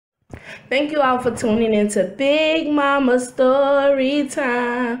Thank you all for tuning in to Big Mama Story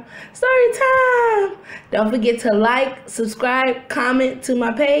Time. Story time. Don't forget to like, subscribe, comment to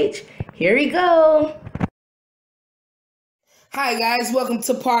my page. Here we go. Hi guys, welcome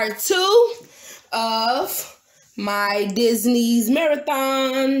to part 2 of my Disney's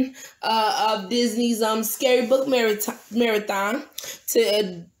marathon of Disney's scary book marathon.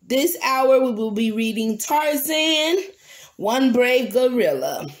 To this hour, we will be reading Tarzan, One Brave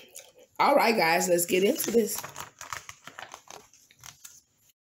Gorilla. All right, guys, let's get into this.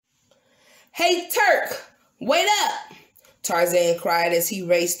 Hey, Turk, wait up! Tarzan cried as he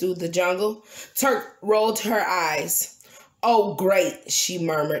raced through the jungle. Turk rolled her eyes. Oh, great, she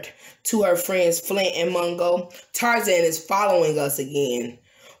murmured to her friends Flint and Mungo. Tarzan is following us again.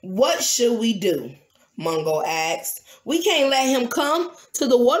 What should we do? Mungo asked. We can't let him come to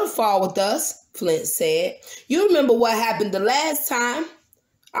the waterfall with us, Flint said. You remember what happened the last time?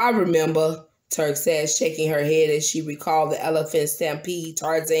 I remember, Turk said, shaking her head as she recalled the elephant stampede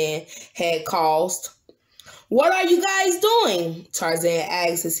Tarzan had caused. What are you guys doing? Tarzan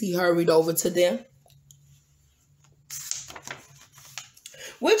asked as he hurried over to them.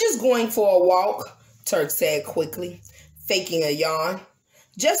 We're just going for a walk, Turk said quickly, faking a yawn.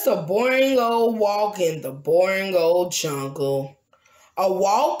 Just a boring old walk in the boring old jungle. A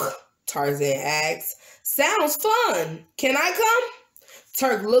walk? Tarzan asked. Sounds fun. Can I come?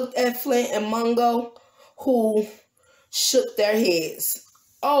 Turk looked at Flint and Mungo, who shook their heads.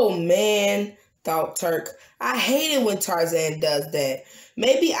 Oh, man, thought Turk. I hate it when Tarzan does that.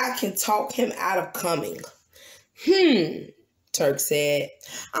 Maybe I can talk him out of coming. Turk said.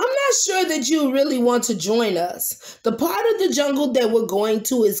 I'm not sure that you really want to join us. The part of the jungle that we're going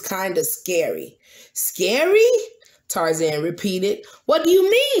to is kind of scary. Scary? Tarzan repeated. What do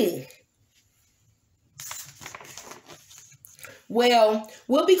you mean? Well,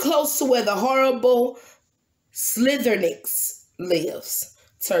 we'll be close to where the horrible Slithernix lives,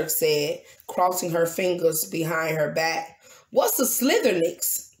 Turk said, crossing her fingers behind her back. What's a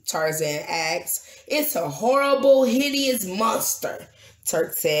Slithernix? Tarzan asked. It's a horrible, hideous monster,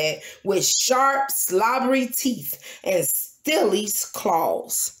 Turk said, with sharp, slobbery teeth and steely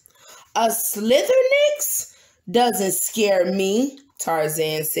claws. A Slithernix doesn't scare me,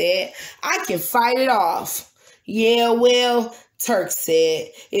 Tarzan said. I can fight it off. Yeah, well, Turk said,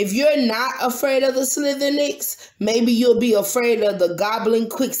 if you're not afraid of the Slithernix, maybe you'll be afraid of the goblin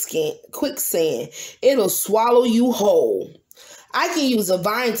quicksand. It'll swallow you whole. I can use a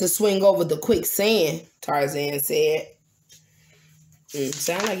vine to swing over the quicksand, Tarzan said.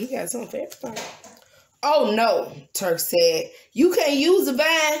 Sound like you got something for everybody. Oh, no, Turk said. You can't use a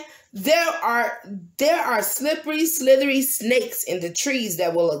vine. There are slippery, slithery snakes in the trees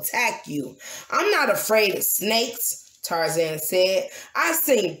that will attack you. I'm not afraid of snakes, Tarzan said. I've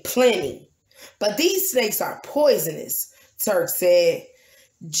seen plenty. But these snakes are poisonous, Turk said.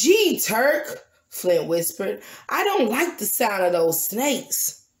 Gee, Turk, Flint whispered. I don't like the sound of those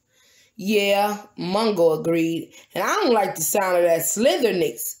snakes. Yeah, Mungo agreed. And I don't like the sound of that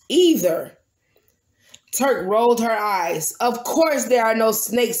Slithernix either. Turk rolled her eyes. Of course there are no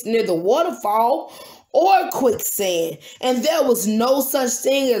snakes near the waterfall or quicksand, and there was no such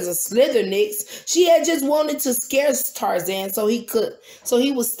thing as a Slithernix. She had just wanted to scare Tarzan so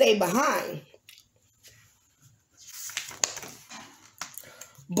he would stay behind.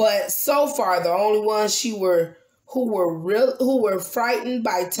 But so far, the only ones who were frightened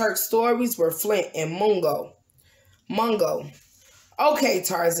by Turk's stories were Flint and Mungo. Okay,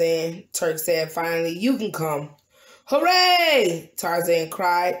 Tarzan, Turk said finally, you can come. Hooray! Tarzan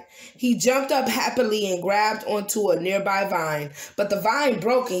cried. He jumped up happily and grabbed onto a nearby vine, but the vine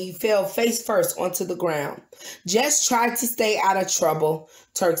broke and he fell face first onto the ground. Just try to stay out of trouble,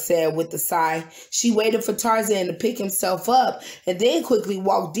 Turk said with a sigh. She waited for Tarzan to pick himself up and then quickly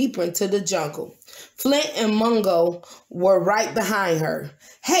walked deeper into the jungle. Flint and Mungo were right behind her.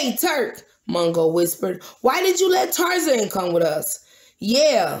 Hey, Turk, Mungo whispered. Why did you let Tarzan come with us?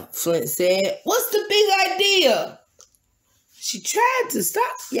 Yeah, Flint said. What's the big idea? She tried to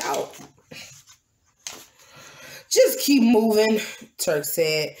stop y'all. Just keep moving, Turk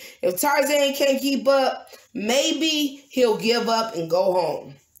said. If Tarzan can't keep up, maybe he'll give up and go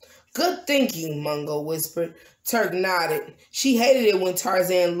home. Good thinking, Mungo whispered. Turk nodded. She hated it when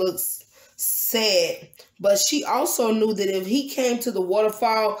Tarzan looked sad, but she also knew that if he came to the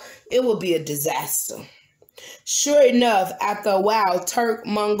waterfall, it would be a disaster. Sure enough, after a while, Turk,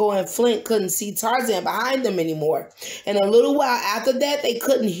 Mungo, and Flint couldn't see Tarzan behind them anymore. And a little while after that, they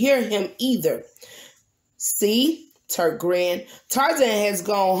couldn't hear him either. See? Turk grinned. Tarzan has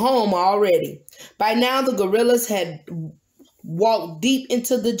gone home already. By now, the gorillas had walked deep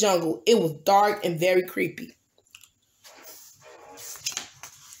into the jungle. It was dark and very creepy.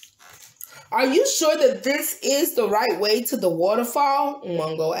 Are you sure that this is the right way to the waterfall?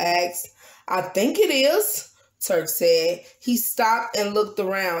 Mungo asked. I think it is, Turk said. He stopped and looked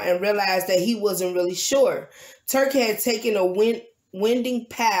around and realized that he wasn't really sure. Turk had taken a winding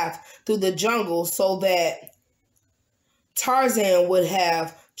path through the jungle so that Tarzan would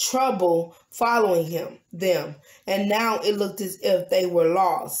have trouble following them, and now it looked as if they were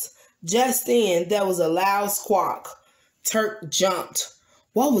lost. Just then, there was a loud squawk. Turk jumped.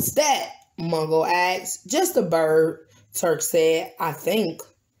 What was that? Mungo asked. Just a bird, Turk said. I think.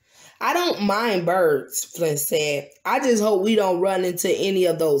 I don't mind birds, Flint said. I just hope we don't run into any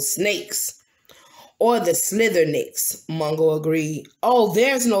of those snakes. Or the slithernicks, Mungo agreed. Oh,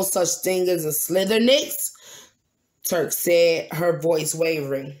 there's no such thing as a slithernicks, Turk said, her voice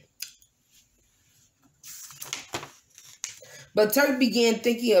wavering. But Turk began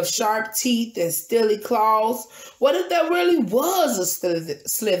thinking of sharp teeth and steely claws. What if there really was a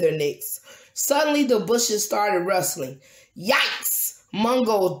slithernicks? Suddenly the bushes started rustling. Yikes!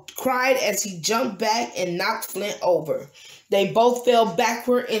 Mungo cried as he jumped back and knocked Flint over. They both fell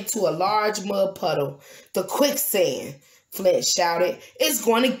backward into a large mud puddle. The quicksand, Flint shouted. It's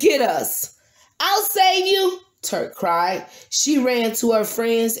going to get us. I'll save you, Turk cried. She ran to her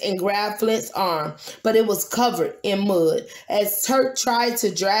friends and grabbed Flint's arm, but it was covered in mud. As Turk tried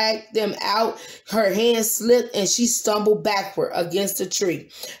to drag them out, her hand slipped and she stumbled backward against a tree.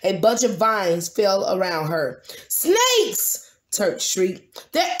 A bunch of vines fell around her. Snakes! Turk shrieked.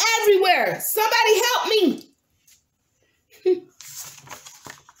 They're everywhere! Somebody help me!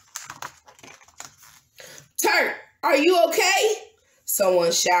 Turk, are you okay?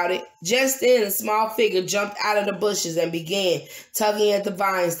 Someone shouted. Just then, a small figure jumped out of the bushes and began tugging at the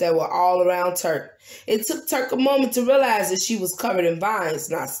vines that were all around Turk. It took Turk a moment to realize that she was covered in vines,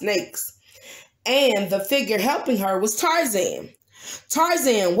 not snakes. And the figure helping her was Tarzan.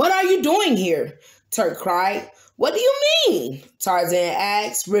 Tarzan, what are you doing here? Turk cried. What do you mean? Tarzan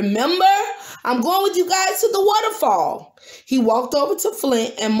asked. Remember? I'm going with you guys to the waterfall. He walked over to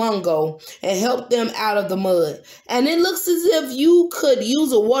Flint and Mungo and helped them out of the mud. And it looks as if you could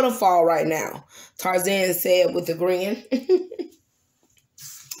use a waterfall right now, Tarzan said with a grin.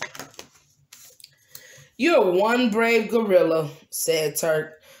 You're one brave gorilla, said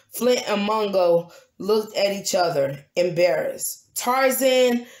Turk. Flint and Mungo looked at each other, embarrassed.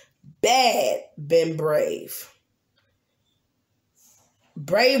 Tarzan bad been brave.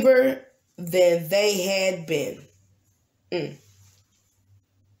 Braver than they had been.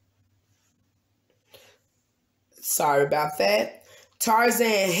 Sorry about that.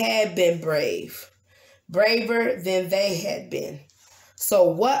 Tarzan had been brave. Braver than they had been. So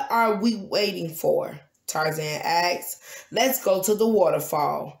what are we waiting for? Tarzan asked. Let's go to the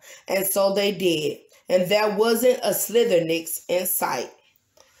waterfall. And so they did. And there wasn't a slithernicks in sight.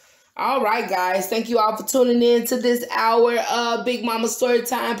 All right, guys. Thank you all for tuning in to this hour of Big Mama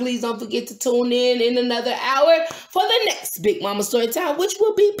Storytime. Please don't forget to tune in another hour for the next Big Mama Storytime, which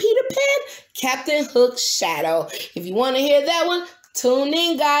will be Peter Pan, Captain Hook's Shadow. If you want to hear that one, tune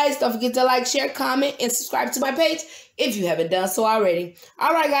in, guys. Don't forget to like, share, comment, and subscribe to my page if you haven't done so already.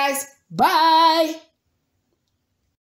 All right, guys. Bye.